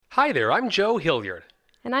Hi there, I'm Joe Hilliard.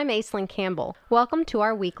 And I'm Aislinn Campbell. Welcome to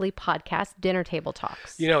our weekly podcast, Dinner Table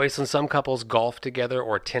Talks. You know, Aislinn, some couples golf together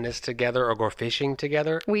or tennis together or go fishing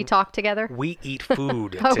together. We talk together. We eat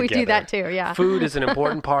food Oh, together. we do that too, yeah. Food is an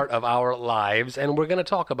important part of our lives, and we're going to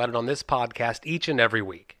talk about it on this podcast each and every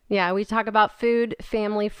week. Yeah, we talk about food,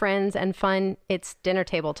 family, friends, and fun. It's Dinner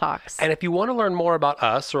Table Talks. And if you want to learn more about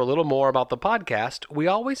us or a little more about the podcast, we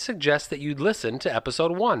always suggest that you listen to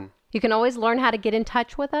episode 1. You can always learn how to get in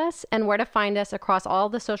touch with us and where to find us across all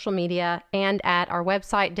the social media and at our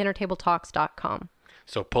website, dinnertabletalks.com.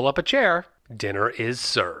 So pull up a chair. Dinner is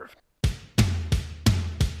served.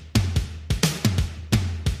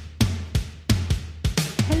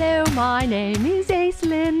 Hello, my name is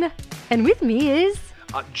Aislinn, and with me is...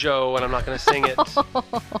 Joe, and I'm not going to sing it.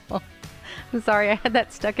 I'm sorry, I had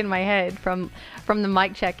that stuck in my head from the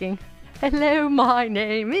mic checking. Hello, my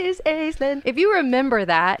name is Aislinn. If you remember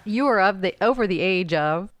that, you are over the age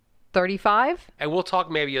of 35. And we'll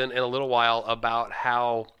talk maybe in a little while about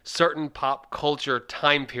how certain pop culture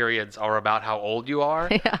time periods are about how old you are.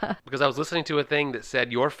 Yeah. Because I was listening to a thing that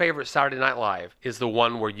said your favorite Saturday Night Live is the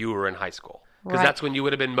one where you were in high school. Because Right. that's when you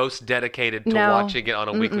would have been most dedicated to watching it on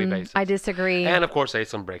a weekly basis. I disagree. And of course,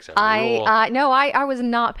 Aislinn breaks every rule. I was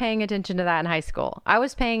not paying attention to that in high school. I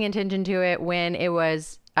was paying attention to it when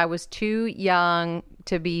I was too young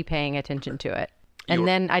to be paying attention to it. And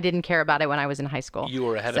then I didn't care about it when I was in high school. You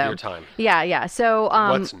were ahead of your time. Yeah. So,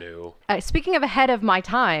 What's new? Speaking of ahead of my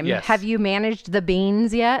time, Yes. have you managed the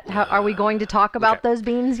beans yet? Are we going to talk about Okay. those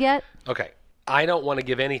beans yet? Okay. I don't want to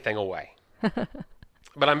give anything away.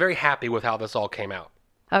 But I'm very happy with how this all came out.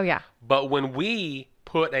 Oh, yeah. But when we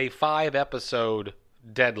put a 5-episode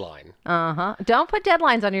deadline. Don't put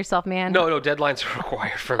deadlines on yourself, man. No, deadlines are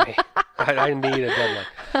required for me. I need a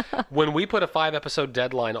deadline. When we put a 5-episode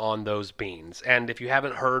deadline on those beans, and if you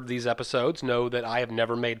haven't heard these episodes, know that I have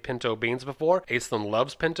never made pinto beans before. Aislinn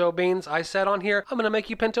loves pinto beans. I said on here, I'm going to make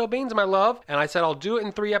you pinto beans, my love. And I said, I'll do it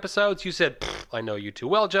in 3 episodes. You said, I know you too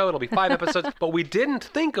well, Joe. It'll be 5 episodes. But we didn't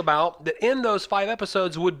think about that in those 5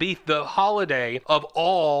 episodes would be the holiday of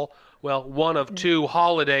all... Well, one of 2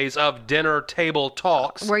 holidays of dinner table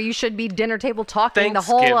talks. Where you should be dinner table talking. The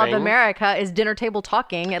whole of Thanksgiving. America is dinner table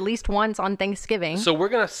talking at least once on Thanksgiving. So we're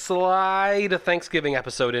going to slide a Thanksgiving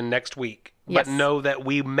episode in next week. Yes. But know that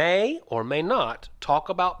we may or may not talk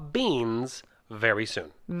about beans very soon.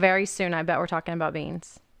 Very soon, I bet we're talking about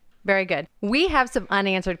beans. Very good. We have some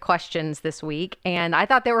unanswered questions this week, and I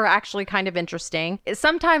thought they were actually kind of interesting.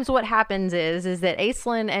 Sometimes what happens is that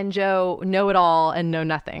Aislinn and Joe know it all and know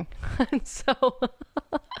nothing.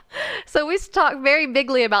 So we talk very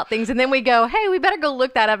bigly about things, and then we go, hey, we better go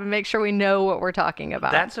look that up and make sure we know what we're talking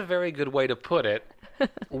about. That's a very good way to put it.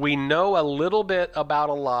 We know a little bit about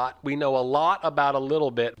a lot. We know a lot about a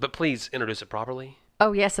little bit. But please introduce it properly.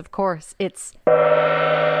 Oh, yes, of course. It's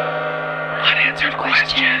Unanswered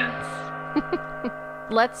questions.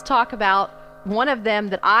 Let's talk about one of them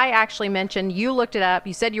that I actually mentioned. You looked it up.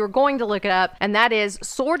 You said you were going to look it up, and that is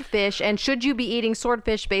swordfish. And should you be eating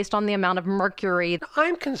swordfish based on the amount of mercury?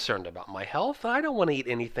 I'm concerned about my health. I don't want to eat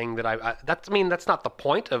anything that that's not the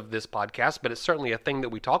point of this podcast, but it's certainly a thing that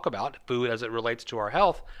we talk about, food as it relates to our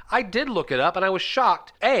health. I did look it up, and I was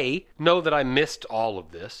shocked. Know that I missed all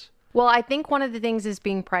of this. Well, I think one of the things is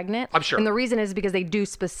being pregnant. I'm sure. And the reason is because they do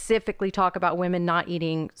specifically talk about women not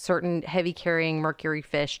eating certain heavy-carrying mercury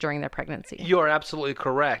fish during their pregnancy. You're absolutely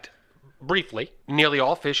correct. Briefly, nearly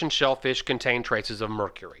all fish and shellfish contain traces of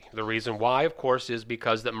mercury. The reason why, of course, is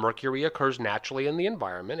because that mercury occurs naturally in the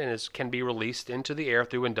environment and can be released into the air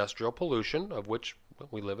through industrial pollution, of which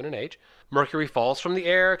we live in an age. Mercury falls from the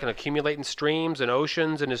air, can accumulate in streams and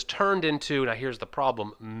oceans, and is turned into, now here's the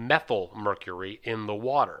problem, methyl mercury in the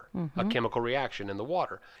water, a chemical reaction in the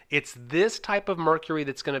water. It's this type of mercury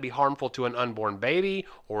that's going to be harmful to an unborn baby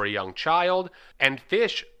or a young child, and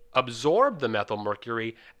fish absorb the methyl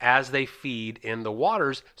mercury as they feed in the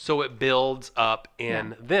waters, so it builds up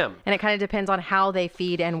in them. And it kind of depends on how they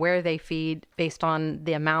feed and where they feed based on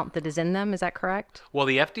the amount that is in them. Is that correct? Well,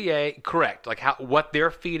 the FDA, correct, like what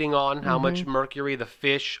they're feeding on, how much mercury the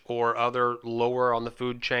fish or other lower on the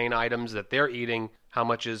food chain items that they're eating, how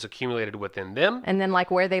much is accumulated within them. And then like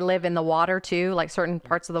where they live in the water too, like certain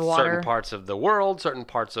parts of the water. Certain parts of the world, certain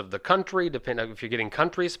parts of the country, depending if you're getting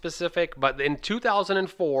country specific. But in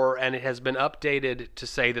 2004, and it has been updated to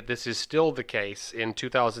say that this is still the case in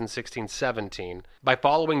 2016-17, by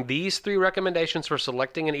following these 3 recommendations for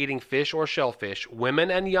selecting and eating fish or shellfish, women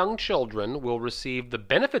and young children will receive the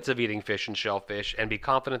benefits of eating fish and shellfish and be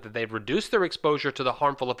confident that they've reduced their exposure to the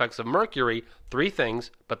harmful effects of mercury. 3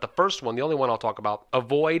 things, but the first one, the only one I'll talk about,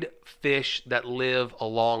 avoid fish that live a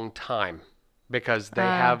long time. because they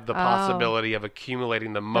have the possibility of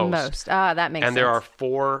accumulating the The most. most. That makes sense. And there are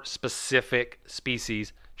 4 specific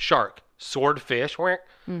species: shark, swordfish,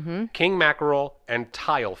 king mackerel, and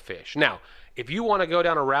tilefish. Now, if you want to go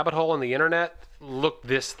down a rabbit hole on the internet, look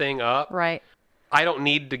this thing up. Right. I don't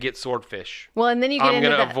need to get swordfish. Well, and then you get I'm into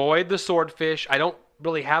going to the... avoid the swordfish. I don't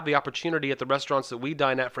really have the opportunity at the restaurants that we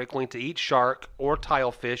dine at frequently to eat shark or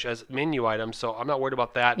tilefish as menu items, so I'm not worried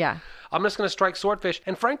about that. Yeah. I'm just going to strike swordfish.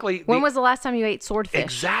 And frankly, When was the last time you ate swordfish?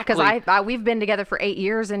 Exactly. Because we've been together for 8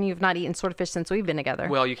 years, and you've not eaten swordfish since we've been together.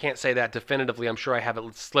 well, you can't say that definitively. I'm sure I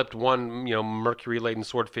haven't slipped one, mercury-laden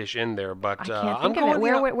swordfish in there, but I can't I'm think of it.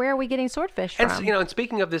 going. Where are we getting swordfish And from? and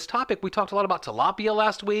speaking of this topic, we talked a lot about tilapia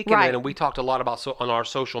last week, Right. and then we talked a lot about on our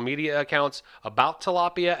social media accounts about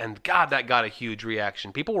tilapia, and God, that got a huge reaction.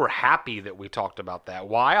 People were happy that we talked about that.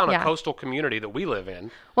 Why? On a Yeah. coastal community that we live in,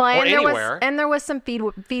 Well, or and anywhere. there was some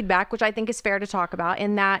feedback, which I think is fair to talk about,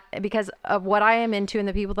 in that because of what I am into and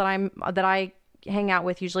the people that I hang out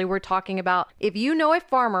with usually, we're talking about if you know a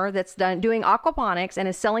farmer that's doing aquaponics and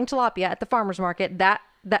is selling tilapia at the farmers market, that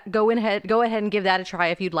go ahead and give that a try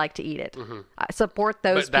if you'd like to eat it. Support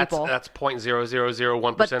those But people. that's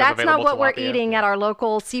 0.0001% But of that's available not what we're tilapia. eating at our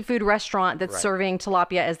local seafood restaurant that's Right. serving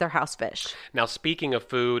tilapia as their house fish. Now, speaking of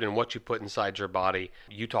food and what you put inside your body,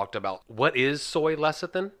 you talked about what is soy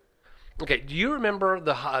lecithin. Okay, do you remember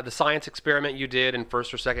the science experiment you did in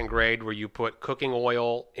 1st or 2nd grade where you put cooking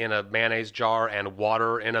oil in a mayonnaise jar and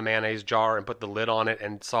water in a mayonnaise jar and put the lid on it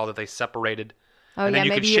and saw that they separated? Oh, And yeah, then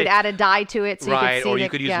you maybe could you'd shake- add a dye to it so you Right, could see or you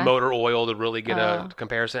could use yeah. motor oil to really get a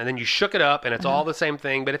comparison. And then you shook it up and it's all the same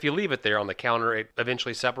thing, but if you leave it there on the counter, it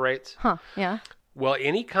eventually separates. Huh, yeah. Well,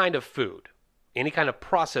 any kind of food, any kind of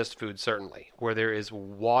processed food, certainly, where there is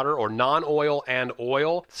water or non-oil and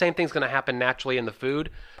oil, same thing's going to happen naturally in the food.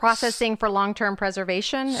 Processing for long-term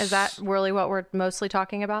preservation, is that really what we're mostly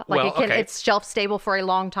talking about? Like Well, okay. it's shelf stable for a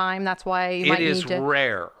long time. That's why you might It is need to.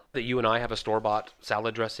 rare that you and I have a store-bought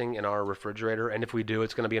salad dressing in our refrigerator, and if we do,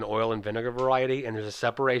 it's going to be an oil and vinegar variety, and there's a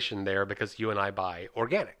separation there because you and I buy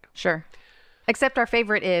organic. Sure. Except our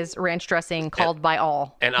favorite is ranch dressing, called by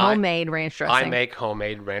all. and homemade ranch dressing. I make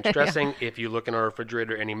homemade ranch dressing. If you look in our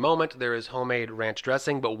refrigerator any moment, there is homemade ranch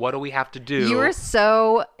dressing. But what do we have to do? You are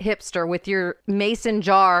so hipster with your mason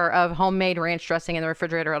jar of homemade ranch dressing in the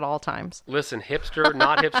refrigerator at all times. Listen, hipster,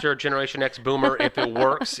 not hipster, Generation X boomer. If it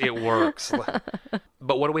works, it works.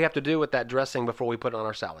 But what do we have to do with that dressing before we put it on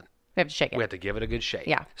our salad? We have to shake it. We have to give it a good shake.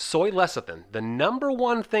 Yeah. Soy lecithin, the number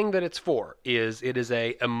one thing that it's for is it is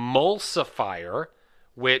a emulsifier,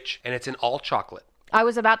 and it's in all chocolate. I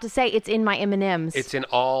was about to say it's in my M&Ms. It's in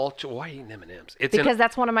all. Why are you eating M&Ms? It's because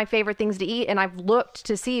that's one of my favorite things to eat, and I've looked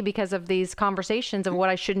to see because of these conversations of what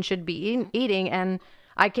I should be eating, and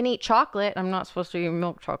I can eat chocolate. I'm not supposed to eat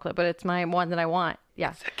milk chocolate, but it's my one that I want.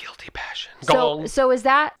 Yeah. It's a guilty passion. Go on. So is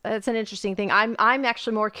that's an interesting thing. I'm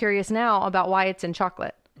actually more curious now about why it's in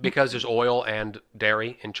chocolate. Because there's oil and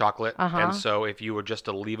dairy in chocolate, and so if you were just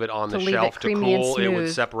to leave it on the shelf to creamy and cool, it would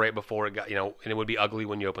smooth. separate before it got, and it would be ugly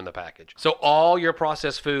when you open the package. So all your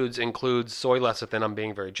processed foods include soy lecithin. I'm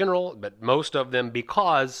being very general, but most of them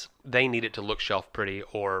because they need it to look shelf pretty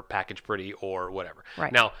or package pretty or whatever.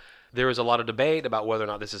 Right. Now, there is a lot of debate about whether or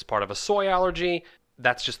not this is part of a soy allergy.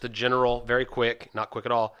 That's just the general, very quick, not quick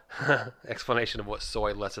at all, explanation of what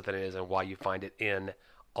soy lecithin is and why you find it in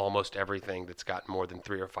almost everything that's got more than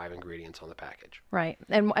 3 or 5 ingredients on the package. Right.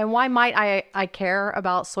 And why might I care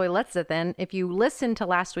about soy lecithin? If you listen to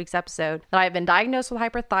last week's episode, that I've been diagnosed with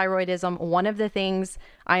hyperthyroidism. One of the things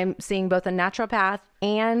I am seeing both a naturopath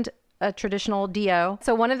and a traditional DO.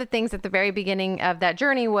 So one of the things at the very beginning of that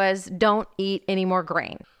journey was don't eat any more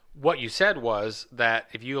grain. What you said was that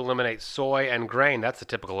if you eliminate soy and grain, that's the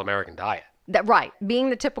typical American diet. Right. Being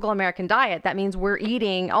the typical American diet, that means we're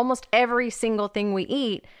eating almost every single thing we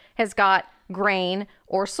eat has got grain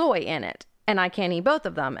or soy in it. And I can't eat both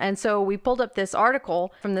of them. And so we pulled up this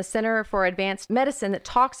article from the Center for Advanced Medicine that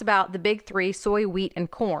talks about the big 3, soy, wheat,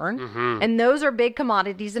 and corn. And those are big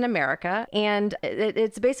commodities in America. And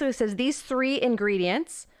it basically says these 3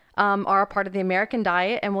 ingredients are a part of the American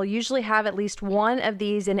diet and will usually have at least one of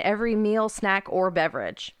these in every meal, snack, or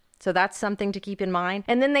beverage. So that's something to keep in mind.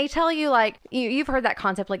 And then they tell you, like, you've heard that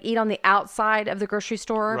concept, like eat on the outside of the grocery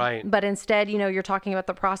store. Right. But instead, you're talking about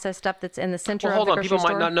the processed stuff that's in the center Well, of the hold on. grocery People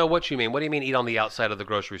store. might not know what you mean. What do you mean eat on the outside of the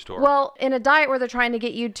grocery store? Well, in a diet where they're trying to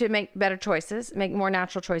get you to make better choices, make more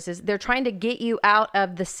natural choices, they're trying to get you out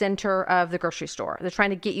of the center of the grocery store. They're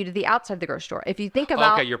trying to get you to the outside of the grocery store. If you think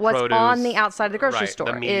about your what's produce, on the outside of the grocery right, the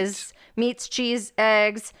store meat. is meats, cheese,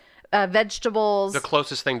 eggs, vegetables, the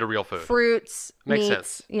closest thing to real food. fruits, Makes meats,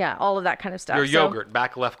 sense. yeah, all of that kind of stuff. Your So- yogurt,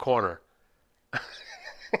 back left corner.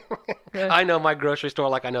 I know my grocery store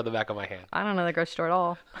like I know the back of my hand. I don't know the grocery store at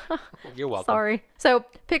all. You're welcome. Sorry. So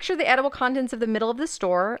picture the edible contents of the middle of the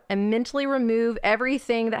store and mentally remove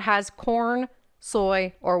everything that has corn,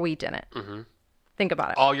 soy, or wheat in it. Mm-hmm. Think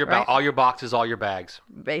about it. All your right? all your boxes, all your bags.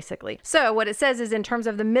 Basically. So what it says is in terms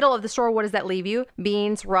of the middle of the store, what does that leave you?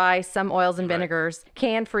 Beans, rice, some oils and vinegars,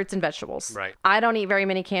 canned fruits and vegetables. Right. I don't eat very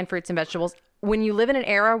many canned fruits and vegetables. When you live in an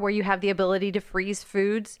era where you have the ability to freeze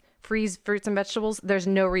fruits and vegetables, there's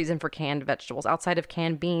no reason for canned vegetables outside of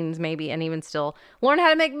canned beans, maybe, and even still learn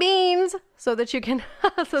how to make beans so that you can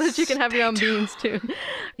have your own beans too.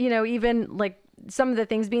 Even like some of the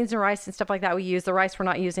things, beans and rice and stuff like that we use. The rice we're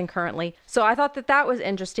not using currently. So I thought that was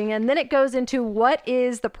interesting. And then it goes into what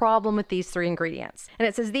is the problem with these 3 ingredients. And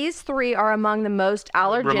it says these 3 are among the most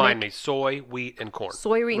allergenic. Remind me, soy, wheat, and corn.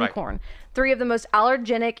 Soy, wheat, and corn. 3 of the most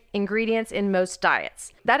allergenic ingredients in most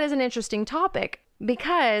diets. That is an interesting topic.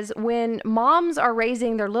 Because when moms are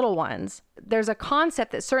raising their little ones, there's a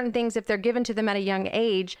concept that certain things, if they're given to them at a young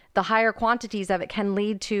age, the higher quantities of it can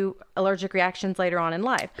lead to allergic reactions later on in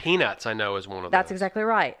life. Peanuts, I know, is one of those. That's exactly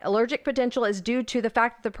right. Allergic potential is due to the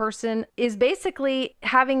fact that the person is basically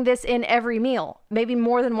having this in every meal, maybe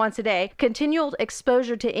more than once a day. Continual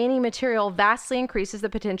exposure to any material vastly increases the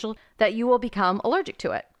potential that you will become allergic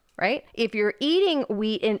to it. Right? If you're eating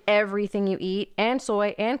wheat in everything you eat and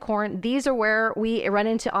soy and corn, these are where we run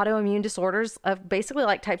into autoimmune disorders of basically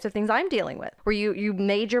like types of things I'm dealing with, where you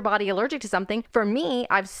made your body allergic to something. For me,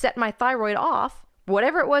 I've set my thyroid off.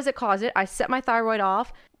 Whatever it was that caused it, I set my thyroid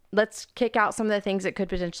off. Let's kick out some of the things that could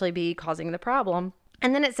potentially be causing the problem.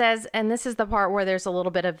 And then it says, and this is the part where there's a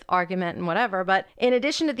little bit of argument and whatever, but in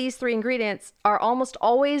addition to these 3 ingredients are almost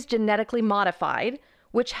always genetically modified,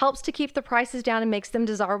 which helps to keep the prices down and makes them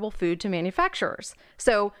desirable food to manufacturers.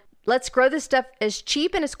 So let's grow this stuff as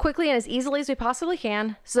cheap and as quickly and as easily as we possibly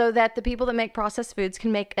can so that the people that make processed foods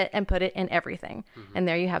can make it and put it in everything. Mm-hmm. And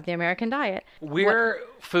there you have the American diet. We're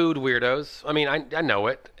food weirdos. I mean, I know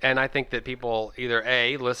it. And I think that people either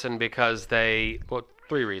A, listen because 3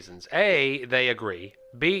 reasons. A, they agree.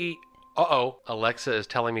 B, Alexa is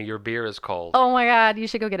telling me your beer is cold. Oh my God, you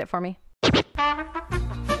should go get it for me.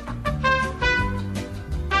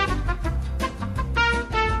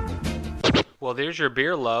 Well, there's your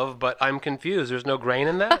beer, love, but I'm confused. There's no grain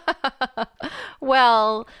in that?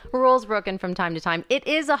 Well, rules broken from time to time. It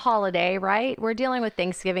is a holiday, right? We're dealing with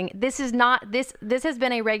Thanksgiving. This is not, this has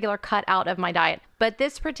been a regular cut out of my diet. But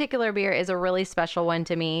this particular beer is a really special one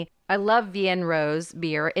to me. I love Vienne Rose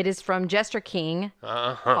beer. It is from Jester King,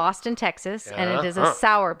 Austin, Texas, and it is a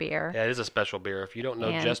sour beer. Yeah, it is a special beer. If you don't know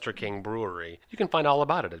Jester King Brewery, you can find all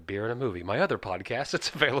about it at Beer and a Movie, my other podcast. It's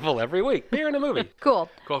available every week. Beer and a Movie. Cool.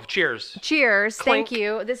 Cheers. Cheers. Clink. Thank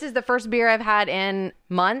you. This is the first beer I've had in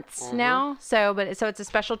months now. So it's a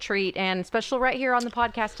special treat and special right here on the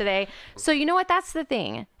podcast today. So you know what? That's the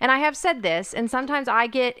thing. And I have said this, and sometimes I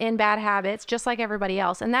get in bad habits just like everybody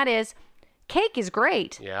else, and that is cake is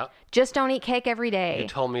great. Yeah. Just don't eat cake every day. You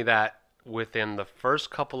told me that within the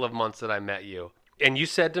first couple of months that I met you. And you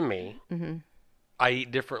said to me, I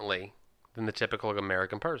eat differently than the typical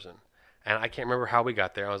American person. And I can't remember how we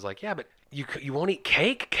got there. I was like, yeah, but you won't eat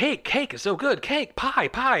cake? Cake is so good. Cake,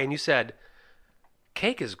 pie. And you said,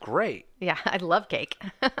 cake is great. Yeah, I love cake.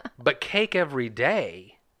 But cake every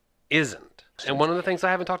day isn't. And one of the things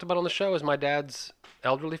I haven't talked about on the show is my dad's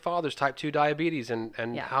elderly father's type 2 diabetes and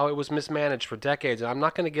how it was mismanaged for decades. And I'm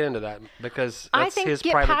not going to get into that because that's his private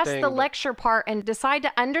thing. I think get past the lecture part and decide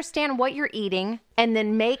to understand what you're eating and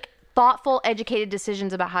then make thoughtful, educated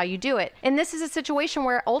decisions about how you do it. And this is a situation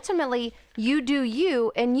where ultimately you do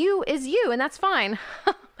you and you is you, and that's fine.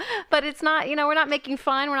 But it's not, we're not making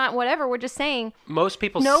fun. We're not whatever. We're just saying most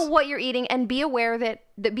people know what you're eating and be aware that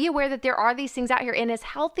there are these things out here. And as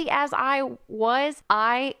healthy as I was,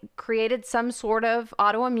 I created some sort of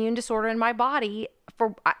autoimmune disorder in my body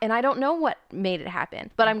and I don't know what made it happen,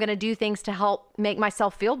 but I'm going to do things to help make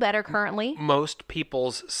myself feel better currently. Most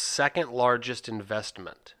people's second largest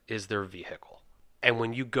investment is their vehicle. And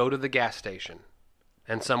when you go to the gas station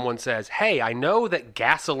and someone says, hey, I know that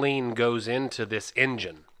gasoline goes into this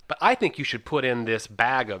engine, but I think you should put in this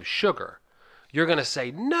bag of sugar. You're going to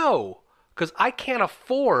say, no, because I can't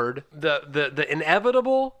afford the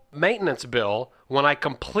inevitable maintenance bill when I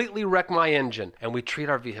completely wreck my engine. And we treat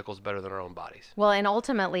our vehicles better than our own bodies. Well, and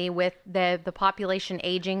ultimately with the population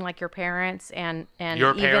aging, like your parents and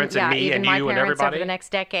your parents and me and you and everybody over the next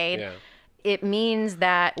decade, it means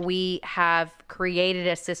that we have created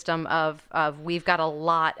a system of we've got a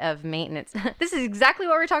lot of maintenance. This is exactly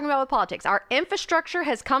what we're talking about with politics. Our infrastructure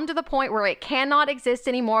has come to the point where it cannot exist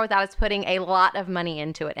anymore without us putting a lot of money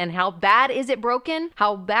into it. And how bad is it broken?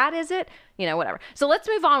 How bad is it? whatever. So let's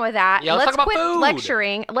move on with that. Yeah, let's talk about quit food.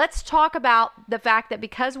 lecturing. Let's talk about the fact that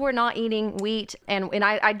because we're not eating wheat, and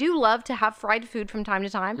I do love to have fried food from time to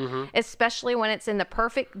time, especially when it's in the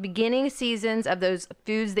perfect beginning seasons of those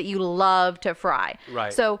foods that you love to fry.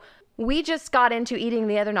 Right. So we just got into eating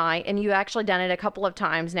the other night, and you've actually done it a couple of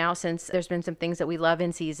times now since there's been some things that we love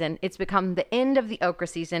in season. It's become the end of the okra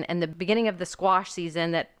season and the beginning of the squash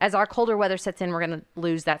season that as our colder weather sets in, we're going to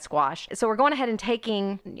lose that squash. So we're going ahead and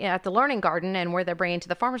taking, at the Learning Garden and where they're bringing to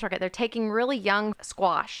the farmer's market, they're taking really young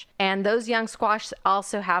squash. And those young squash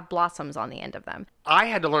also have blossoms on the end of them. I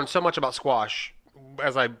had to learn so much about squash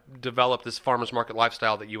as I developed this farmer's market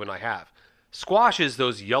lifestyle that you and I have. Squash is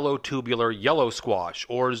those yellow tubular yellow squash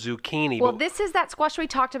or zucchini. Well, this is that squash we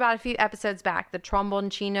talked about a few episodes back. The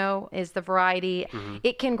tromboncino is the variety.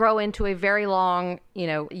 It can grow into a very long,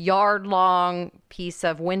 yard-long piece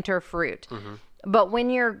of winter fruit. But when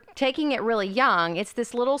you're taking it really young, it's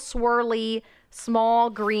this little swirly, small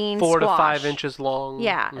green 4 squash. to 5 inches long.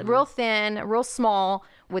 Yeah, real thin, real small,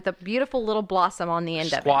 with a beautiful little blossom on the end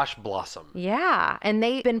of it. Squash blossom. Yeah, and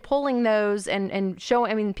they've been pulling those and showing.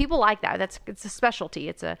 I mean, people like that. It's a specialty.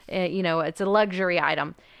 It's it's a luxury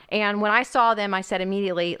item. And when I saw them, I said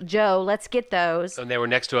immediately, Joe, let's get those. And they were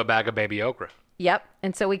next to a bag of baby okra. Yep.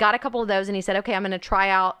 And so we got a couple of those, and he said, okay, I'm going to try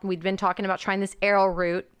out. We'd been talking about trying this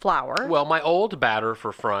arrowroot flour. Well, my old batter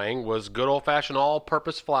for frying was good old-fashioned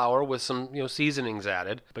all-purpose flour with some, seasonings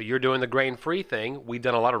added. But you're doing the grain-free thing. We've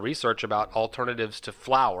done a lot of research about alternatives to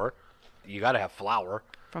flour. You got to have flour.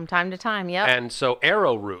 From time to time, yep. And so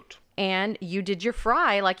arrowroot. And you did your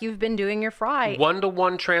fry like you've been doing your fry.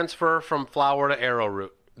 1-to-1 transfer from flour to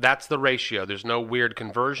arrowroot. That's the ratio. There's no weird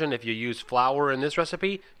conversion. If you use flour in this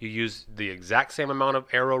recipe, you use the exact same amount of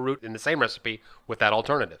arrowroot in the same recipe with that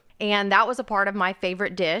alternative. And that was a part of my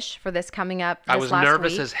favorite dish for this coming up this I was last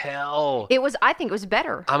nervous week. as hell. I think it was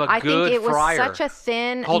better. I think it was fryer. such a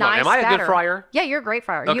thin, Hold on, nice am I a batter. good fryer? Yeah, you're a great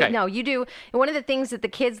fryer. Okay. You do. And one of the things that the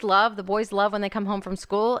kids love, the boys love when they come home from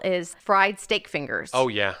school is fried steak fingers. Oh,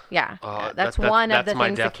 yeah. Yeah. That's that's one of the my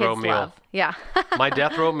things the death row kids meal. love. Yeah. My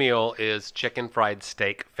death row meal is chicken fried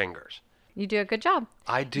steak fingers. You do a good job.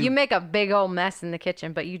 I do. You make a big old mess in the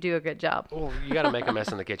kitchen, but you do a good job. Well, you got to make a mess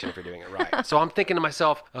in the kitchen if you're doing it right. So I'm thinking to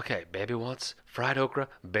myself, okay, baby wants fried okra.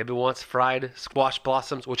 Baby wants fried squash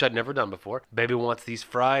blossoms, which I'd never done before. Baby wants these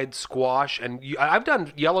fried squash. And I've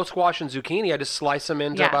done yellow squash and zucchini. I just slice them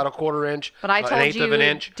into about a 1/4 inch, But I an told 1/8 you of an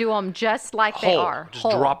inch. do them just like they Whole. are. Just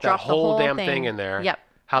drop that the whole damn thing in there. Yep.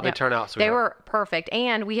 How'd they Yep. turn out, They sweetheart? were perfect.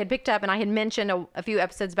 And we had picked up, and I had mentioned a few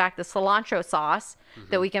episodes back, the cilantro sauce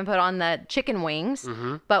that we can put on the chicken wings.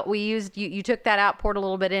 But we used, you took that out, poured a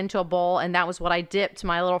little bit into a bowl, and that was what I dipped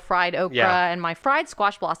my little fried okra and my fried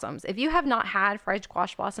squash blossoms. If you have not had fried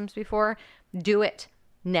squash blossoms before, do it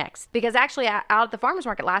next. Because actually out at the farmer's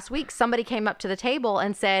market last week, somebody came up to the table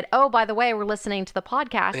and said, oh, by the way, we're listening to the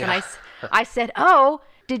podcast. And I said, oh,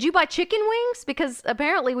 did you buy chicken wings? Because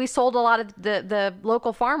apparently we sold a lot of the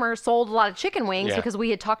local farmers sold a lot of chicken wings because we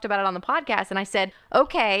had talked about it on the podcast. And I said,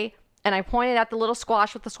 okay. And I pointed at the little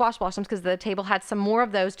squash with the squash blossoms because the table had some more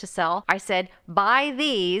of those to sell. I said, buy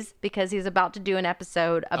these because he's about to do an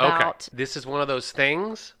episode about. Okay. This is one of those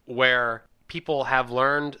things where people have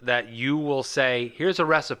learned that you will say, here's a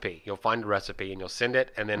recipe. You'll find a recipe and you'll send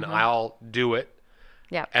it, and then I'll do it.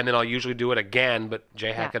 Yeah. And then I'll usually do it again, but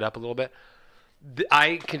hack it up a little bit.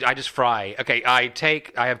 I just fry. Okay, I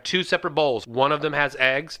have 2 separate bowls. One of them has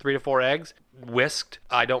eggs, 3 to 4 eggs, whisked.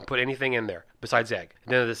 I don't put anything in there besides egg.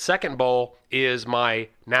 Then the second bowl is my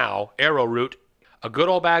now arrowroot, a good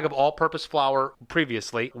old bag of all-purpose flour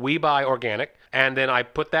previously. We buy organic. And then I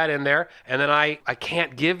put that in there, and then I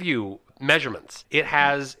can't give you measurements. It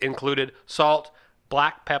has included salt,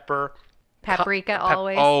 black pepper, Paprika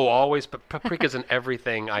always. Always. Paprika's in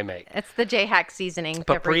everything I make. It's the J-Hack seasoning.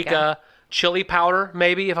 Paprika, chili powder,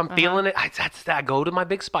 maybe if I'm feeling it. I go to my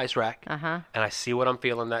big spice rack and I see what I'm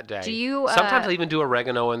feeling that day. Do you? Sometimes I even do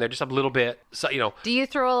oregano in there, just a little bit. So Do you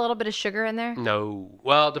throw a little bit of sugar in there? No.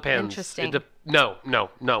 Well, it depends. Interesting. No,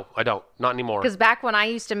 I don't. Not anymore. Because back when I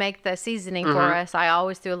used to make the seasoning for us, I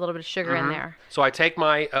always threw a little bit of sugar in there. So I take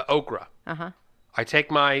my okra. I take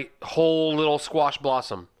my whole little squash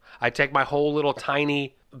blossom. I take my whole little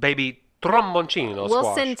tiny baby tromboncino We'll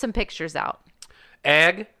squash. send some pictures out.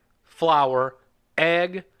 Egg, flour.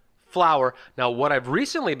 Now, what I've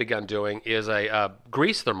recently begun doing is a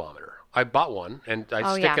grease thermometer. I bought one, and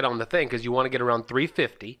I stick it on the thing because you want to get around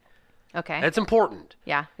 350. Okay. That's important.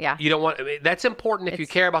 Yeah. Yeah. You don't want that's important if you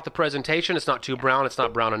care about the presentation. It's not too brown. It's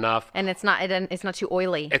not brown enough. And it's not too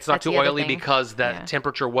oily. It's not That's too the other oily thing. because the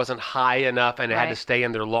temperature wasn't high enough and it had to Right. stay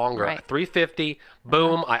in there longer. Right. 350,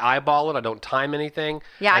 boom. I eyeball it. I don't time anything.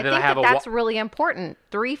 Yeah, and I then think that's really important.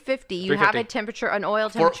 350. You have a 350. temperature, an oil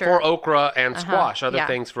for temperature. okra and squash. Other Yeah.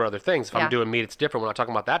 things for other things. If Yeah. I'm doing meat, it's different. We're not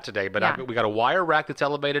talking about that today. But Yeah. we got a wire rack that's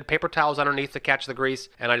elevated, paper towels underneath to catch the grease,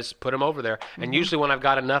 and I just put them over there. Mm-hmm. And usually when I've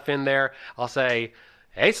got enough in there, I'll say,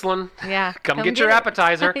 Aislinn, Yeah, come come get your get it."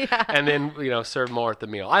 appetizer, Yeah. and then serve more at the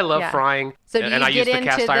meal. I love Yeah. frying, So do and you I use get the into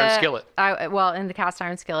cast iron skillet. In the cast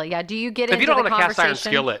iron skillet, yeah. Do you get If into you don't the own a cast iron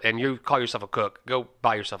conversation? skillet and you call yourself a cook, go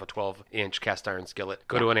buy yourself a 12-inch cast iron skillet.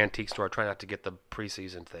 Go to an antique store. Try not to get the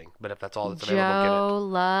pre-seasoned thing, but if that's all that's available, get it. Joe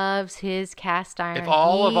loves his cast iron. If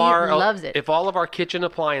all he loves it. If all of our kitchen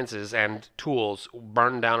appliances and tools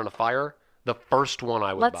burn down in a fire, the first one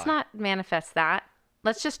I would buy. Let's not manifest that.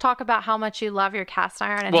 Let's just talk about how much you love your cast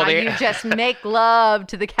iron and Well, how they- you just make love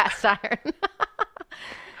to the cast iron.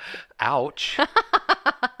 Ouch.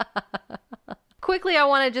 Quickly, I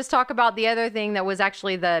want to just talk about the other thing that was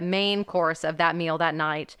actually the main course of that meal that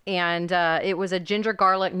night. And it was a ginger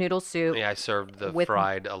garlic noodle soup. Yeah, I served the With-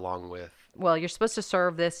 fried along with. Well, you're supposed to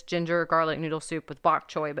serve this ginger garlic noodle soup with bok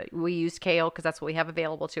choy, but we use kale because that's what we have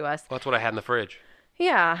available to us. Well, that's what I had in the fridge.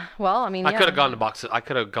 Yeah. Well, I mean, I yeah. could have gone to box. I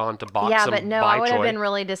could have gone to box. Yeah, some but no, bai I would have choy. been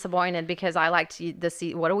really disappointed because I like to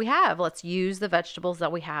see what do we have? Let's use the vegetables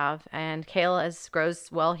that we have. And kale grows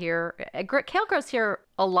well here. Kale grows here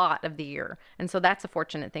a lot of the year, and so that's a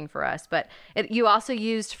fortunate thing for us. But you also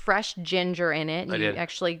used fresh ginger in it. I You did.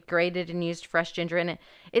 actually grated and used fresh ginger in it.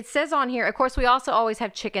 It says on here, of course, we also always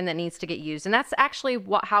have chicken that needs to get used, and that's actually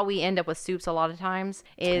how we end up with soups a lot of times.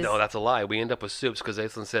 No, that's a lie. We end up with soups because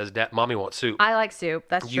Aislinn says, "Mommy wants soup." I like soup.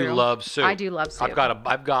 That's You true. love soup. I do love soup.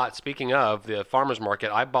 I've got. Speaking of the farmer's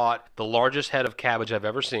market, I bought the largest head of cabbage I've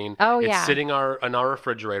ever seen. Oh, it's yeah. sitting in our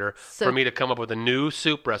refrigerator So- for me to come up with a new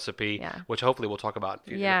soup recipe, Yeah. which hopefully we'll talk about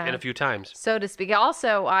in a few times. So to speak.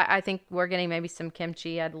 Also, I think we're getting maybe some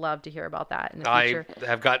kimchi. I'd love to hear about that in the I future.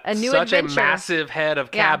 have got A new such adventure. a massive head of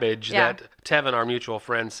Yeah, cabbage yeah. that Tevin, our mutual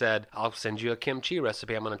friend, said, "I'll send you a kimchi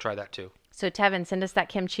recipe. I'm going to try that too." So Tevin, send us that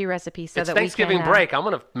kimchi recipe so It's that Thanksgiving we can. break. I'm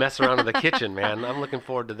going to mess around in the kitchen, man. I'm looking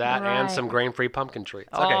forward to that Right. and some grain-free pumpkin treats.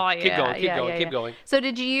 Okay, Oh, keep yeah, going, keep yeah, going, yeah, keep yeah. going. So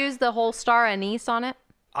did you use the whole star anise on it?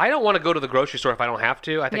 I don't want to go to the grocery store if I don't have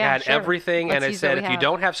to. I think Yeah, I had sure. everything, Let's and it use what said we if you have.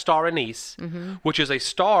 don't have star anise, which is a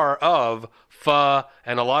star of pho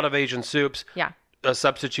and a lot of Asian soups, Yeah.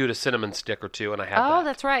 substitute a cinnamon stick or two, and I had Oh, that.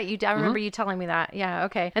 that's right. I remember you telling me that. Yeah.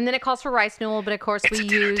 Okay. And then it calls for rice noodle, but of course It's we a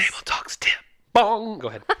dinner use. table talks tip. Bong. Go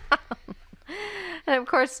ahead. And of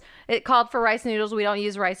course, it called for rice noodles. We don't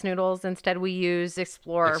use rice noodles. Instead, we use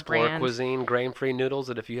Explorer Explorer brand. Cuisine grain-free noodles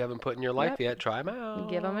that if you haven't put in your life yet, try them out.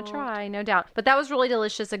 Give them a try, no doubt. But that was really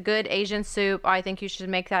delicious. A good Asian soup. I think you should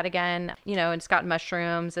make that again. And it's got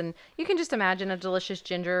mushrooms, and you can just imagine a delicious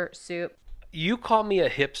ginger soup. You call me a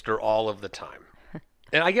hipster all of the time.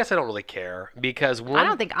 And I guess I don't really care because I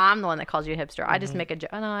don't think I'm the one that calls you a hipster. I just make a joke.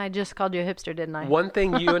 Oh, no, I just called you a hipster, didn't I? one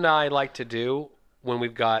thing you and I like to do when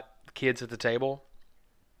we've got kids at the table,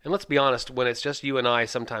 and let's be honest, when it's just you and I,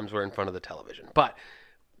 sometimes we're in front of the television. But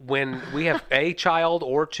when we have a child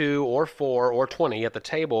or two or 4 or 20 at the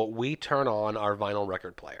table, we turn on our vinyl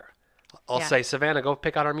record player. I'll Yeah. say, Savannah, go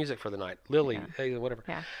pick out our music for the night. Lily, hey, whatever.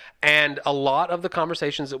 Yeah. And a lot of the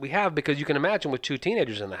conversations that we have, because you can imagine with 2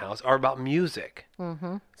 teenagers in the house, are about music.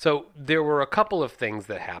 Mm-hmm. So there were a couple of things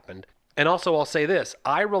that happened. And also, I'll say this.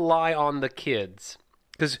 I rely on the kids.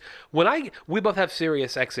 Because we both have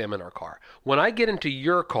Sirius XM in our car. When I get into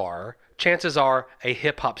your car, chances are a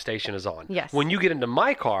hip hop station is on. Yes. When you get into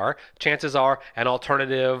my car, chances are an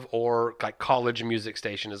alternative or like college music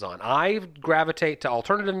station is on. I gravitate to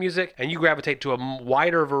alternative music, and you gravitate to a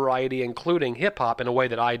wider variety, including hip hop, in a way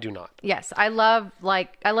that I do not. Yes, I love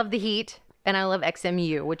the Heat, and I love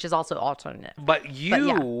XMU, which is also alternative. But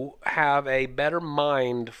you have a better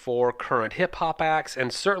mind for current hip hop acts,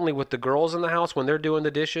 and certainly with the girls in the house when they're doing the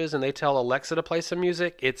dishes and they tell Alexa to play some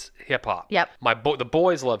music, it's hip hop. Yep. The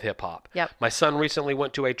boys love hip hop. Yep. My son recently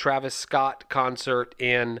went to a Travis Scott concert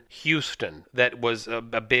in Houston that was a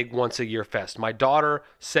big once a year fest. My daughter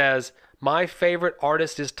says, my favorite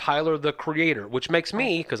artist is Tyler, the Creator, which makes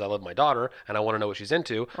me, because I love my daughter and I want to know what she's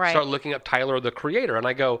into, Right. start looking up Tyler, the Creator. And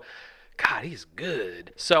I go, God, he's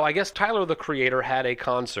good. So I guess Tyler, the Creator, had a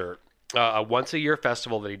concert, a once-a-year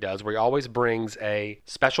festival that he does, where he always brings a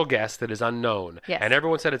special guest that is unknown. Yes. And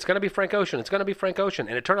everyone said, it's going to be Frank Ocean. It's going to be Frank Ocean.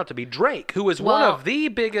 And it turned out to be Drake, who is one Well, of the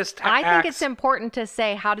biggest I acts. think it's important to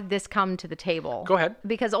say, how did this come to the table? Go ahead.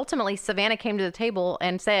 Because ultimately, Savannah came to the table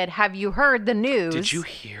and said, have you heard the news? Did you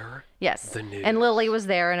hear? Yes. The news. And Lily was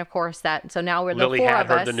there, and of course that. So now we're the Lily four had of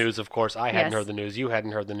heard us. the news, of course. I hadn't Yes. heard the news. You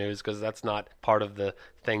hadn't heard the news because that's not part of the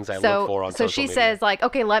things I So, look for on so social she media. says, like,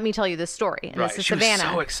 okay, let me tell you this story. And Right. this is She was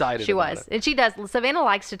Savannah. so excited She about was. it. And she does. Savannah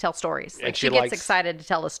likes to tell stories. Like, And she she gets likes- excited to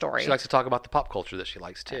tell a story. She likes to talk about the pop culture that she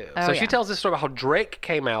likes too. Oh, So yeah. she tells this story about how Drake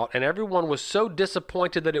came out and everyone was so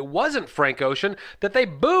disappointed that it wasn't Frank Ocean that they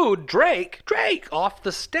booed Drake off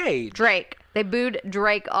the stage. Drake. They booed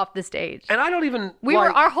Drake off the stage. And I don't even We like,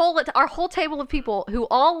 were our whole table of people who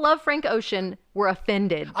all love Frank Ocean were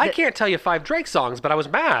offended. I can't tell you 5 Drake songs, but I was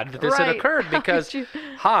mad that this had Right. occurred How because, could you-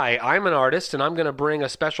 hi, I'm an artist and I'm going to bring a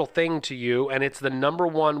special thing to you, and it's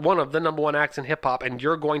one of the number one acts in hip hop, and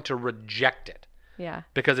you're going to reject it Yeah.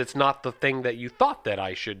 because it's not the thing that you thought that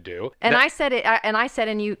I should do. And That- I said it,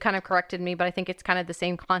 and you kind of corrected me, but I think it's kind of the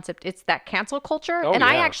same concept. It's that cancel culture, Oh, and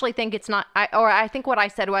I yeah. actually think it's not. I think what I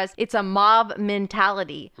said was it's a mob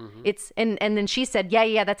mentality. Mm-hmm. It's and then she said,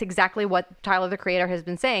 yeah, that's exactly what Tyler the Creator has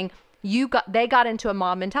been saying. They got into a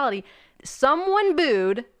mob mentality. Someone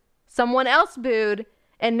booed, someone else booed,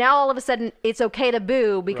 and now all of a sudden it's okay to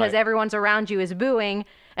boo because Right. everyone's around you is booing.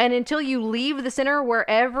 And until you leave the center where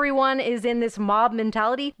everyone is in this mob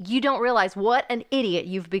mentality, you don't realize what an idiot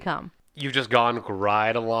you've become. You've just gone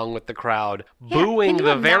right along with the crowd, Yeah, booing can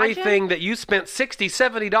you the very imagine? thing that you spent $60,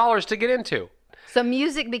 $70 to get into. So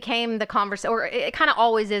music became the conversation, or it kind of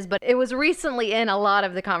always is, but it was recently in a lot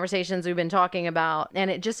of the conversations we've been talking about.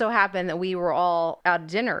 And it just so happened that we were all at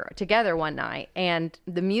dinner together one night, and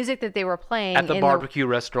the music that they were playing At the in barbecue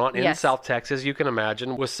restaurant in Yes. South Texas, you can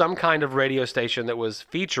imagine, was some kind of radio station that was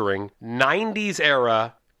featuring 90s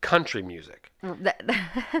era country music.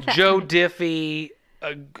 Joe Diffie,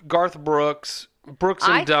 Garth Brooks, Brooks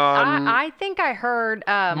and Dunn, I think I heard,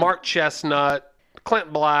 Mark Chestnut,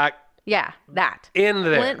 Clint Black, yeah, that. in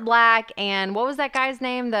there. Clint Black and what was that guy's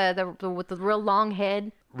name? The with the real long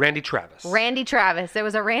head? Randy Travis. Randy Travis. There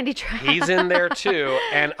was a Randy Travis. He's in there too,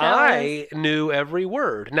 and I knew every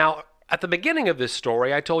word. Now, at the beginning of this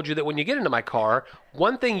story, I told you that when you get into my car,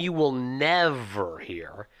 one thing you will never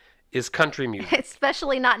hear is country music.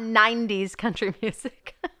 Especially not 90s country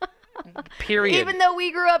music. Period. Even though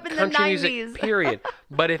we grew up in country the 90s. music, period.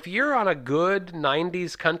 But if you're on a good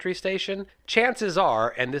 90s country station, chances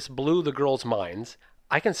are, and this blew the girls' minds,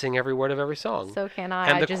 I can sing every word of every song. So can I.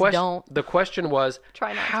 And I the just don't. The question was, Try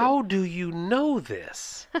not to. how do you know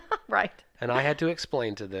this? Right. And I had to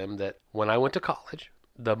explain to them that when I went to college,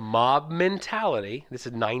 the mob mentality, this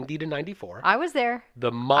is 90 to 94, I was there.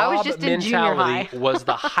 the mob just in junior mentality high. was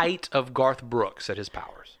the height of Garth Brooks at his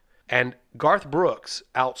powers. And Garth Brooks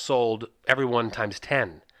outsold everyone times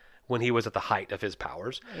 10 when he was at the height of his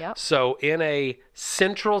powers. Yep. So in a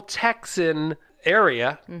central Texan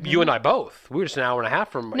area, you and I both, we were just an hour and a half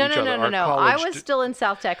from No, each no, other. no, Our no, no. I college was still in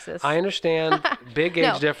South Texas. I understand. Big age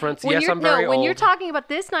No. difference. When Yes, you're- I'm very when old. you're talking about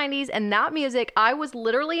this 90s and that music, I was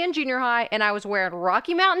literally in junior high and I was wearing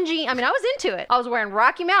Rocky Mountain jeans. I mean, I was into it. I was wearing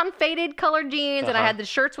Rocky Mountain faded colored jeans and I had the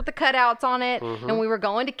shirts with the cutouts on it. And we were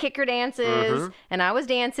going to kicker dances and I was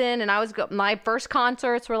dancing and my first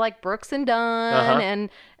concerts were like Brooks and Dunn and,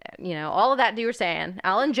 you know, all of that you were saying.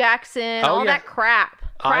 Alan Jackson, all yeah. that crap.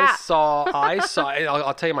 I saw.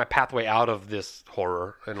 I'll tell you my pathway out of this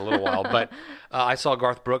horror in a little while. But I saw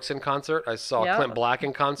Garth Brooks in concert. I saw Yep. Clint Black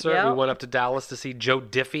in concert. Yep. We went up to Dallas to see Joe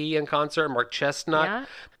Diffie in concert. Mark Chestnut. Yeah.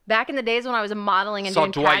 Back in the days when I was modeling and Saw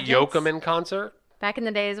doing Dwight pageants. Yoakam in concert. Back in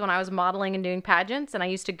the days when I was modeling and doing pageants, and I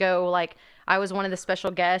used to go, like, I was one of the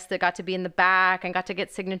special guests that got to be in the back and got to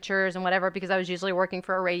get signatures and whatever because I was usually working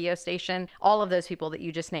for a radio station. All of those people that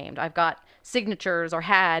you just named, I've got signatures or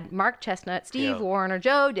had Mark Chestnut, Steve Yeah. Warren, or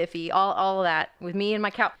Joe Diffie, all of that with me and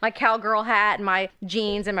my cowgirl hat and my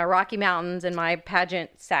jeans and my Rocky Mountains and my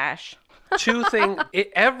pageant sash.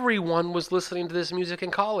 Everyone was listening to this music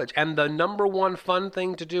in college. And the number one fun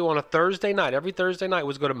thing to do on a Thursday night, every Thursday night,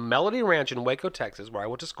 was go to Melody Ranch in Waco, Texas, where I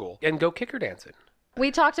went to school, and go kicker dancing. We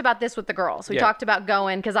talked about this with the girls. We Yeah. talked about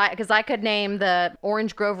going because I could name the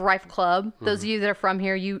Orange Grove Rifle Club. Those of you that are from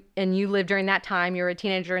here, you lived during that time. You were a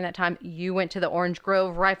teenager during that time. You went to the Orange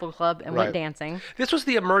Grove Rifle Club and Right. went dancing. This was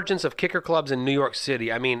the emergence of kicker clubs in New York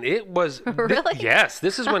City. I mean, it was... Really? Yes.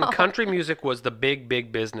 This is when country music was the big,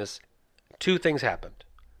 big business. 2 things happened.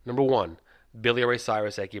 Number 1, Billy Ray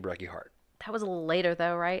Cyrus, Achy Breaky Heart. That was a little later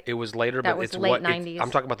though, right? It was later, That but was it's late what 90s. I'm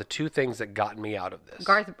talking about the 2 things that got me out of this.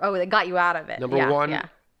 That got you out of it. Number Yeah, 1, yeah.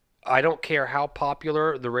 I don't care how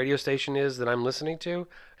popular the radio station is that I'm listening to.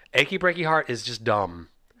 Achy Breaky Heart is just dumb.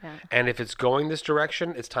 Yeah. And if it's going this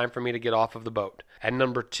direction, it's time for me to get off of the boat. And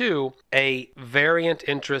number 2, a variant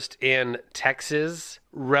interest in Texas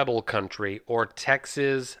rebel country or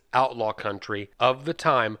Texas outlaw country of the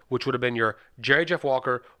time, which would have been your Jerry Jeff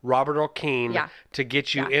Walker, Robert Earl Keen, to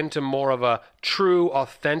get you into more of a true,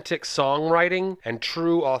 authentic songwriting and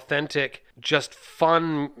true, authentic, just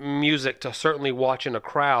fun music to certainly watch in a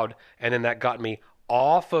crowd. And then that got me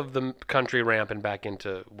off of the country ramp and back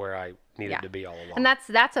into where I needed to be all along. And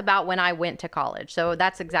that's about when I went to college. So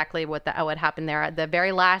that's exactly what happened there. The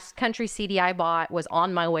very last country CD I bought was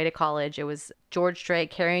on my way to college. It was George Strait,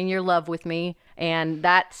 Carrying Your Love With Me. And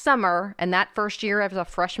that summer and that first year as a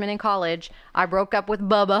freshman in college, I broke up with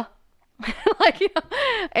Bubba.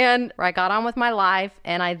 And I got on with my life.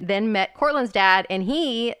 And I then met Cortland's dad, and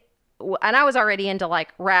I was already into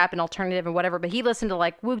like rap and alternative and whatever, but he listened to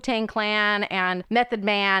like Wu-Tang Clan and Method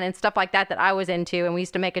Man and stuff like that I was into. And we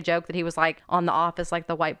used to make a joke that he was like on The Office, like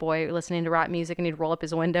the white boy listening to rap music, and he'd roll up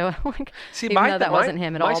his window. See, even though that wasn't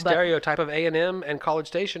him at all. My stereotype of A&M and College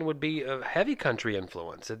Station would be a heavy country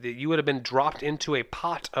influence. You would have been dropped into a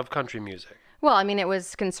pot of country music. Well, I mean, it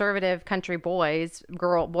was conservative country boys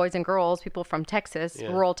and girls, people from Texas,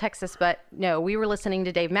 rural Texas. But no, we were listening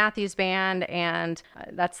to Dave Matthews Band, and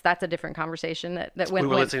that's a different conversation that went. We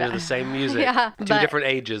were listening to the same music, two different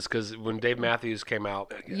ages, because when Dave Matthews came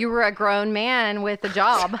out, you were a grown man with a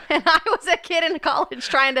job, and I was a kid in college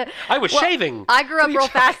trying to. I was shaving. I grew up real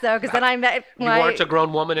fast though, because then I met. You weren't a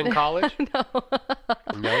grown woman in college? No.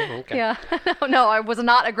 No? Okay. Yeah. No, I was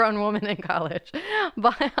not a grown woman in college,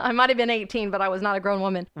 but I might have been 18. But I was not a grown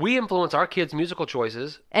woman. We influence our kids' musical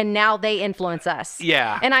choices, and now they influence us.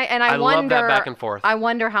 Yeah, and I wonder, love that back and forth. I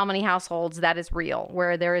wonder how many households that is real,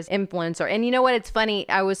 where there is influence. And you know what? It's funny.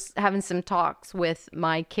 I was having some talks with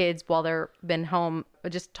my kids while they've been home,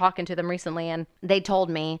 just talking to them recently, and they told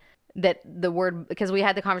me that the word, because we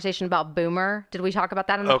had the conversation about boomer. Did we talk about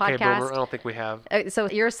that on the podcast? Okay, boomer. I don't think we have. So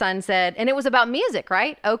your son said, and it was about music,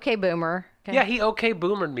 right? Okay, boomer. Okay. Yeah, he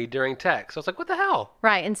boomered me during text. I was like, what the hell?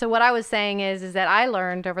 Right. And so what I was saying is that I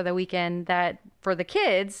learned over the weekend that for the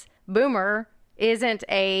kids, boomer isn't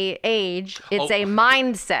a age, it's a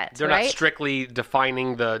mindset. They're not strictly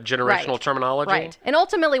defining the generational terminology. Right. And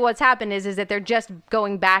ultimately what's happened is that they're just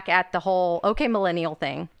going back at the whole millennial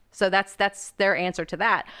thing. So that's their answer to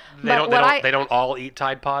that. They don't all eat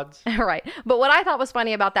Tide Pods. Right. But what I thought was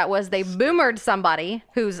funny about that was they boomered somebody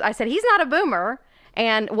I said, he's not a boomer.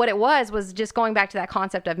 And what it was just going back to that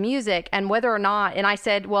concept of music and whether or not, and I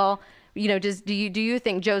said, well, you know, do you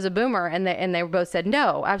think Joe's a boomer? And they both said,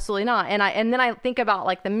 no, absolutely not. And then I think about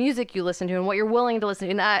like the music you listen to and what you're willing to listen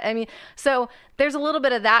to. And I mean, so there's a little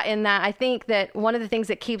bit of that in that. I think that one of the things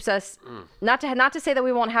that keeps us, not to say that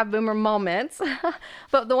we won't have boomer moments,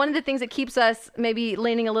 but one of the things that keeps us maybe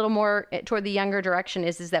leaning a little more toward the younger direction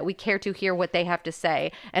is that we care to hear what they have to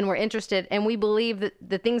say. And we're interested and we believe that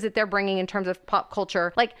the things that they're bringing in terms of pop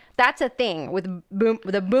culture, like that's a thing with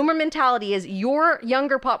the boomer mentality is your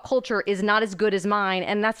younger pop culture is not as good as mine,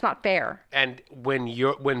 and that's not fair. And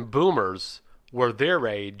when boomers were their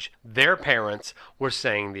age, their parents were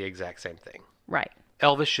saying the exact same thing. Right.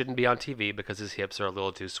 Elvis shouldn't be on TV because his hips are a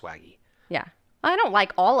little too swaggy. Yeah. I don't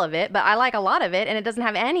like all of it, but I like a lot of it, and it doesn't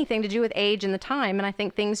have anything to do with age and the time, and I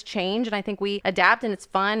think things change, and I think we adapt, and it's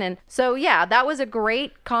fun. And so, yeah, that was a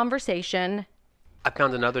great conversation. I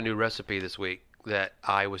found another new recipe this week that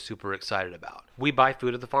I was super excited about. We buy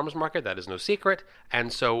food at the farmer's market. That is no secret.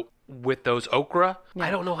 And so with those okra, I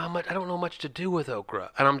don't know much to do with okra.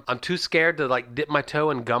 And I'm too scared to like dip my toe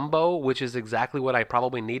in gumbo, which is exactly what I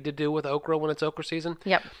probably need to do with okra when it's okra season.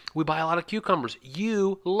 Yep. We buy a lot of cucumbers.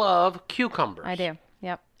 You love cucumbers. I do.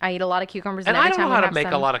 Yep. I eat a lot of cucumbers. And I don't know how to make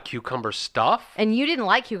a lot of cucumber stuff. And you didn't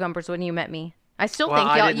like cucumbers when you met me. I still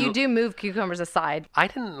think you do move cucumbers aside. I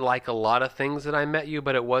didn't like a lot of things that I met you,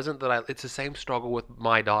 but it wasn't that it's the same struggle with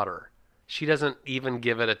my daughter. She doesn't even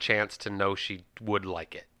give it a chance to know she would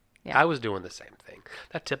like it. Yeah. I was doing the same thing.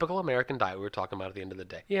 That typical American diet we were talking about at the end of the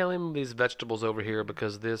day. Yeah, let me move these vegetables over here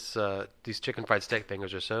because these chicken fried steak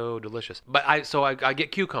fingers are so delicious. But I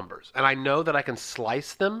get cucumbers, and I know that I can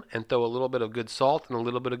slice them and throw a little bit of good salt and a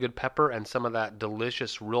little bit of good pepper and some of that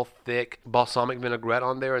delicious, real thick balsamic vinaigrette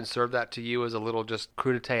on there and serve that to you as a little just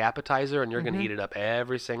crudité appetizer, and you're going to eat it up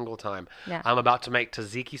every single time. Yeah. I'm about to make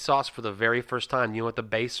tzatziki sauce for the very first time. You know what the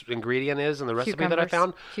base ingredient is in the recipe that I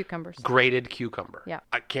found? Cucumbers. Grated cucumber. Yeah.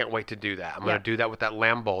 I can't wait to do that. I'm going to do that with that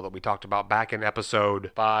lamb bowl that we talked about back in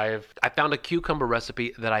episode 5. I found a cucumber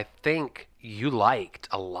recipe that I think you liked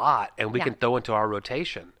a lot, and we can throw into our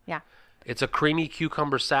rotation. Yeah. It's a creamy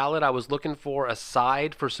cucumber salad. I was looking for a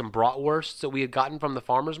side for some bratwursts that we had gotten from the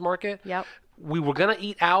farmer's market. Yep. we were going to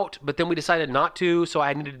eat out, but then we decided not to, so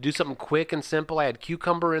I needed to do something quick and simple. I had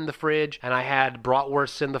cucumber in the fridge, and I had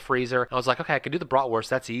bratwurst in the freezer. I was like, okay, I can do the bratwurst.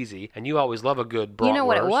 That's easy. And you always love a good bratwurst. You know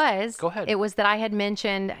what it was? Go ahead. It was that I had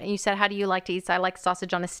mentioned, you said, how do you like to eat? So I like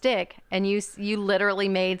sausage on a stick. And you literally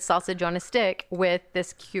made sausage on a stick with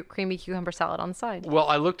this creamy cucumber salad on the side. Well,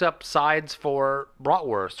 I looked up sides for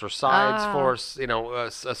bratwurst or sides for,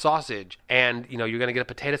 a sausage. And, you're going to get a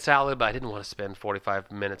potato salad, but I didn't want to spend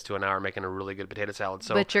 45 minutes to an hour making a really good potato salad.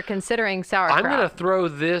 So but you're considering sauerkraut. I'm going to throw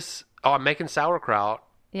this. Oh, I'm making sauerkraut.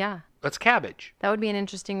 Yeah. That's cabbage. That would be an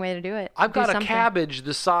interesting way to do it. I've got a cabbage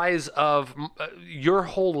the size of your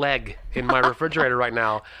whole leg in my refrigerator right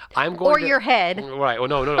now. Or your head. Right. Well,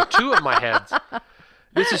 no. 2 of my heads.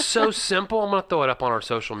 This is so simple. I'm going to throw it up on our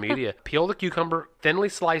social media. Peel the cucumber, thinly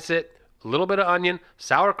slice it, a little bit of onion,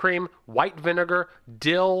 sour cream, white vinegar,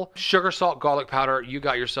 dill, sugar, salt, garlic powder. You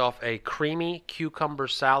got yourself a creamy cucumber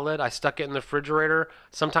salad. I stuck it in the refrigerator.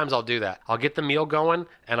 Sometimes I'll do that. I'll get the meal going,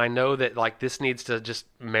 and I know that this needs to just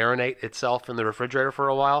marinate itself in the refrigerator for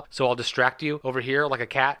a while. So I'll distract you over here like a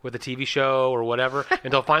cat with a TV show or whatever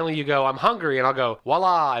until finally you go, I'm hungry, and I'll go,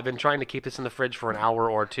 voila, I've been trying to keep this in the fridge for an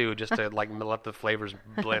hour or 2 just to let the flavors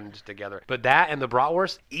blend together. But that and the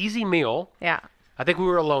bratwurst, easy meal. Yeah. I think we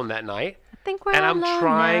were alone that night. I think we're alone. And I'm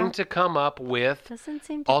trying to come up with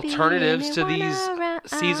alternatives to these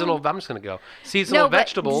seasonal. I'm just going to go seasonal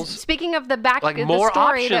vegetables. Speaking of the back, like more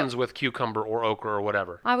options with cucumber or okra or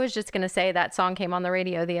whatever. I was just going to say that song came on the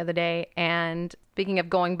radio the other day, and speaking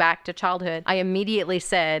of going back to childhood, I immediately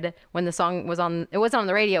said when the song was on, it wasn't on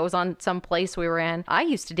the radio, it was on some place we were in. I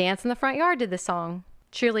used to dance in the front yard to this song,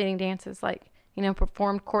 cheerleading dances,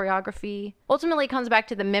 performed choreography. Ultimately, it comes back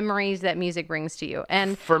to the memories that music brings to you.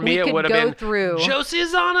 And for me, it would have been –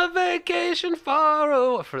 Josie's on a vacation far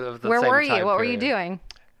away. Where were you? What were you doing?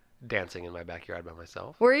 Dancing in my backyard by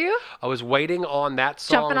myself. Were you? I was waiting on that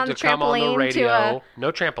song to come on the radio.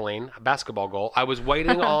 No trampoline, a basketball goal. I was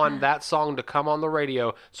waiting on that song to come on the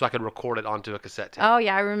radio so I could record it onto a cassette tape. Oh,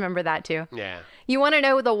 yeah, I remember that too. Yeah. You want to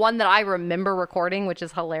know the one that I remember recording, which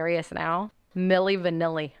is hilarious now? Milli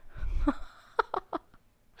Vanilli.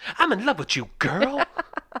 I'm in love with you, girl.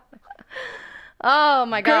 Oh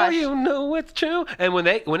my gosh. Girl, you know it's true. And when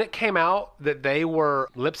it came out that they were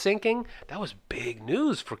lip syncing, that was big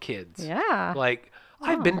news for kids. Yeah.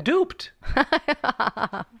 I've been duped.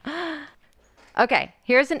 Okay,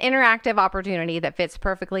 here's an interactive opportunity that fits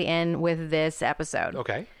perfectly in with this episode.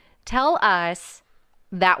 Okay. Tell us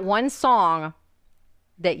that one song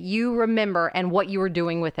that you remember and what you were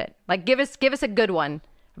doing with it. Give us a good one.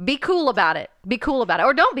 Be cool about it.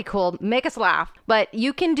 Or don't be cool. Make us laugh. But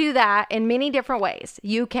you can do that in many different ways.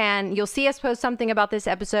 You'll see us post something about this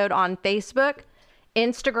episode on Facebook,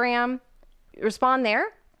 Instagram. Respond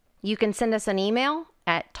there. You can send us an email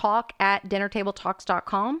at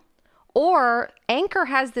talk@dinnertabletalks.com. Or Anchor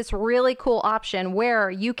has this really cool option where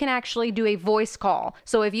you can actually do a voice call.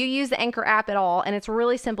 So if you use the Anchor app at all, and it's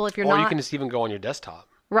really simple if you're not... Or you can just even go on your desktop.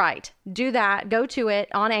 Right. Do that. Go to it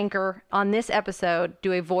on Anchor on this episode.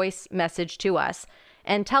 Do a voice message to us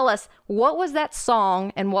and tell us what was that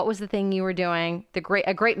song and what was the thing you were doing.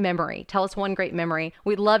 A great memory. Tell us one great memory.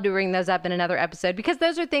 We'd love to bring those up in another episode because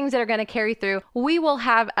those are things that are going to carry through. We will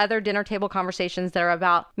have other dinner table conversations that are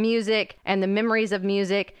about music and the memories of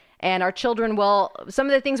music. And our children will, some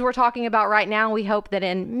of the things we're talking about right now, we hope that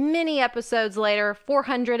in many episodes later,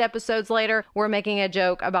 400 episodes later, we're making a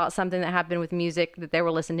joke about something that happened with music that they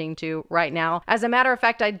were listening to right now. As a matter of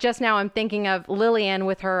fact, I'm thinking of Lillian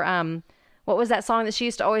with her, what was that song that she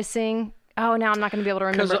used to always sing? Oh, now I'm not going to be able to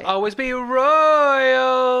remember. Because always be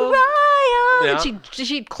royal. Yeah. And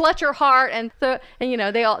she'd clutch her heart and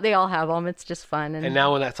they all have them. It's just fun. And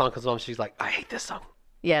now when that song comes on, she's like, I hate this song.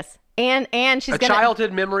 Yes. And she's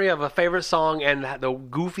childhood memory of a favorite song and the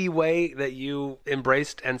goofy way that you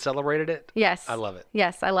embraced and celebrated it. Yes. I love it.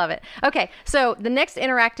 Yes, I love it. Okay, so the next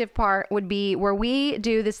interactive part would be where we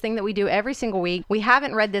do this thing that we do every single week. We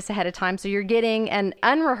haven't read this ahead of time, so you're getting an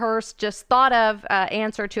unrehearsed, just thought of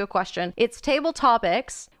answer to a question. It's table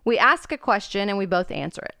topics. We ask a question and we both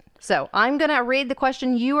answer it. So I'm going to read the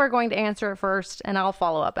question. You are going to answer it first, and I'll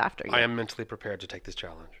follow up after you. I am mentally prepared to take this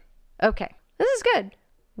challenge. Okay, this is good.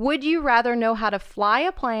 Would you rather know how to fly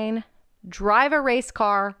a plane, drive a race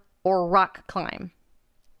car, or rock climb?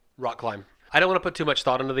 Rock climb. I don't want to put too much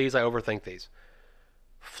thought into these. I overthink these.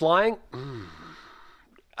 Flying,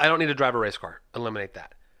 I don't need to drive a race car. Eliminate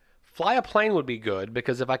that. Fly a plane would be good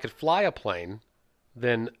because if I could fly a plane,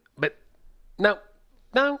 then, but no,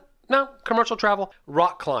 commercial travel.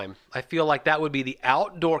 Rock climb. I feel like that would be the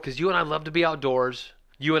outdoor, because you and I love to be outdoors.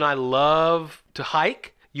 You and I love to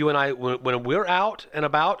hike. You and I, when we're out and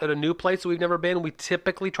about at a new place that we've never been, we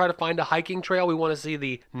typically try to find a hiking trail. We want to see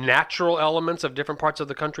the natural elements of different parts of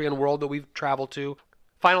the country and world that we've traveled to.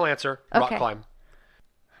 Final answer, rock climb.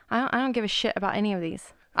 I don't give a shit about any of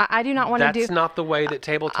these. I do not want to do... That's not the way that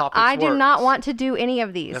Table Topics works. I do not want to do any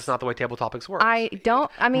of these. That's not the way Table Topics works.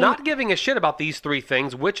 Not giving a shit about these three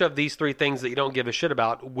things. Which of these three things that you don't give a shit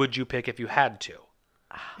about would you pick if you had to?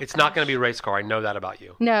 It's not going to be a race car. I know that about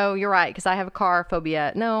you. No, you're right, because I have a car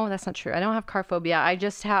phobia. No, that's not true. I don't have car phobia.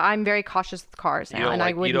 I'm very cautious with cars now.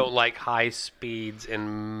 You don't like high speeds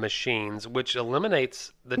in machines, which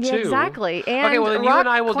eliminates the two. Exactly. And okay, well, then you and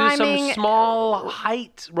I will do some small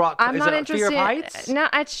height rock climbing. I'm not interested. Fear of heights? No,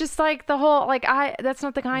 it's just like the whole, that's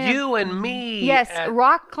not the kind of... You and me. Yes,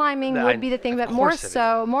 rock climbing would be the thing, but more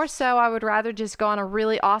so, I would rather just go on a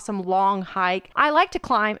really awesome long hike. I like to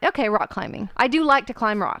climb. Okay, rock climbing. I do like to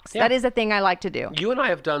climb rocks. Yeah. That is a thing I like to do. You and I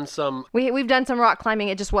have done some... We've done some rock climbing.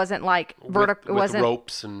 It just wasn't like vertical. It wasn't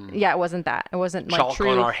ropes and... Yeah, it wasn't that. It wasn't like chalk true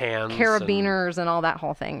on our hands carabiners and all that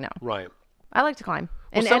whole thing. No. Right. I like to climb.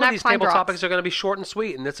 Well, some of these table topics are going to be short and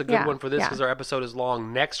sweet, and that's a good one for this because our episode is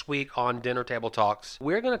long. Next week on Dinner Table Talks,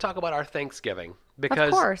 we're going to talk about our Thanksgiving.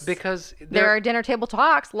 Of course. Because there are dinner table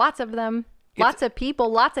talks, lots of them, lots of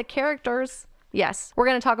people, lots of characters. Yes, we're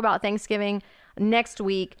going to talk about Thanksgiving next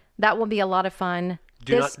week. That will be a lot of fun.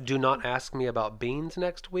 Do not ask me about beans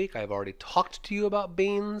next week. I've already talked to you about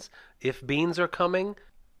beans. If beans are coming,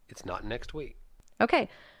 it's not next week. Okay.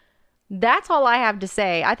 That's all I have to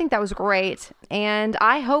say. I think that was great. And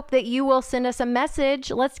I hope that you will send us a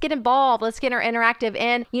message. Let's get involved. Let's get interactive.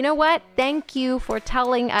 And you know what? Thank you for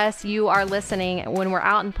telling us you are listening when we're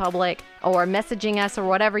out in public or messaging us or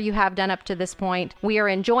whatever you have done up to this point. We are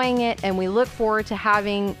enjoying it and we look forward to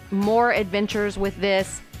having more adventures with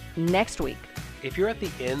this next week. If you're at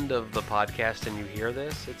the end of the podcast and you hear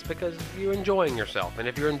this, it's because you're enjoying yourself. And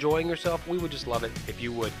if you're enjoying yourself, we would just love it if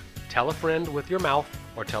you would tell a friend with your mouth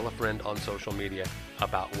or tell a friend on social media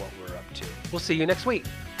about what we're up to. We'll see you next week.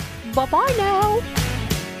 Bye-bye now.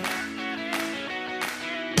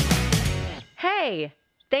 Hey,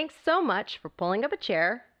 thanks so much for pulling up a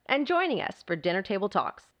chair and joining us for Dinner Table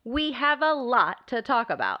Talks. We have a lot to talk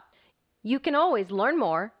about. You can always learn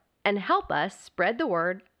more and help us spread the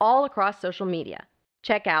word all across social media.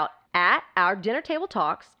 Check out @Our Dinner Table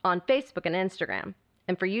Talks on Facebook and Instagram.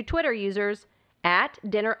 And for you Twitter users,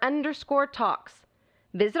 @dinner_talks.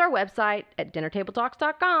 Visit our website at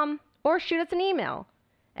dinnertabletalks.com or shoot us an email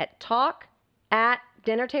at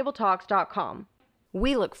talk@dinnertabletalks.com.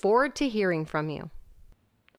 We look forward to hearing from you.